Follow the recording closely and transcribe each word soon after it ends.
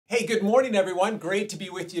Hey, good morning, everyone. Great to be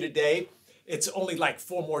with you today. It's only like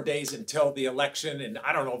 4 more days until the election, and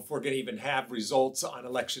I don't know if we're going to even have results on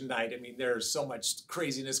election night. I mean, there's so much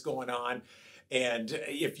craziness going on, and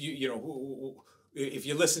if if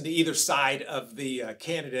you listen to either side of the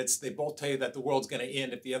candidates, they both tell you that the world's going to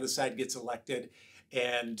end if the other side gets elected.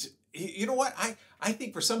 And you know what? I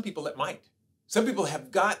think for some people it might. Some people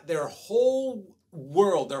have got their whole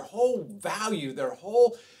world, their whole value, their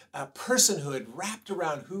whole personhood wrapped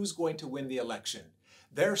around who's going to win the election.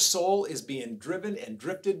 Their soul is being driven and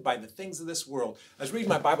drifted by the things of this world. I was reading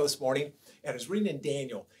my Bible this morning, and I was reading in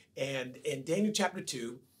Daniel. And in Daniel chapter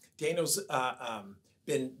 2, Daniel's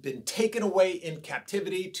been taken away in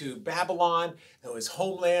captivity to Babylon, his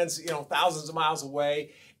homelands, thousands of miles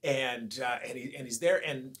away. And he's there,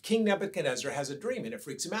 and King Nebuchadnezzar has a dream, and it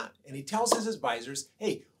freaks him out. And he tells his advisors,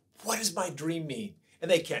 hey, what does my dream mean?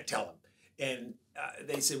 And they can't tell him. And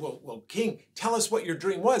they say, well, King, tell us what your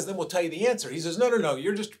dream was, then we'll tell you the answer. He says, no,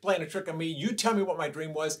 you're just playing a trick on me. You tell me what my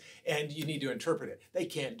dream was, and you need to interpret it. They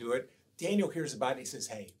can't do it. Daniel hears about it. He says,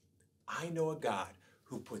 hey, I know a God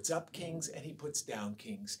who puts up kings and he puts down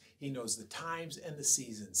kings. He knows the times and the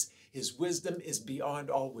seasons. His wisdom is beyond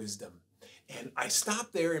all wisdom. And I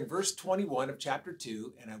stopped there in verse 21 of chapter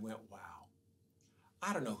 2, and I went, wow,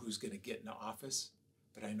 I don't know who's going to get into office,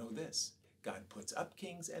 but I know this. God puts up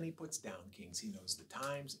kings and he puts down kings. He knows the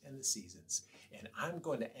times and the seasons. And I'm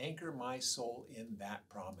going to anchor my soul in that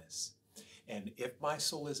promise. And if my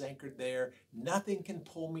soul is anchored there, nothing can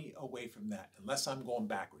pull me away from that unless I'm going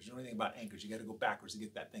backwards. You know anything about anchors? You got to go backwards to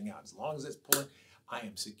get that thing out. As long as it's pulling, I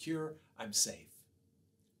am secure, I'm safe.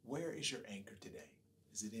 Where is your anchor today?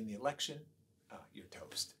 Is it in the election? You're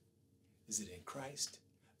toast. Is it in Christ?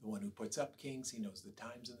 The one who puts up kings, he knows the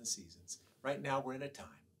times and the seasons. Right now we're in a time.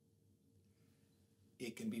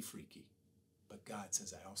 It can be freaky, but God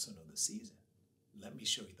says, I also know the season. Let me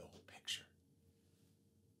show you the whole picture.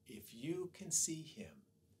 If you can see him,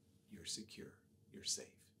 you're secure, you're safe.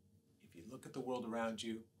 If you look at the world around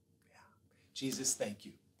you, Jesus, thank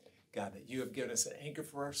you, God, that you have given us an anchor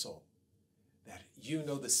for our soul, that you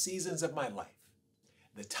know the seasons of my life.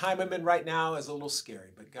 The time I'm in right now is a little scary,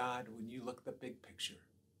 but God, when you look at the big picture,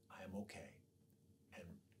 I am okay, and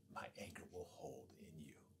my anchor will hold in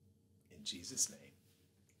you. In Jesus' name.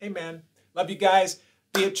 Amen. Love you guys.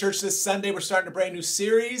 Be at church this Sunday. We're starting a brand new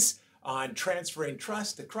series on transferring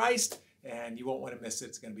trust to Christ, and you won't want to miss it.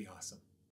 It's going to be awesome.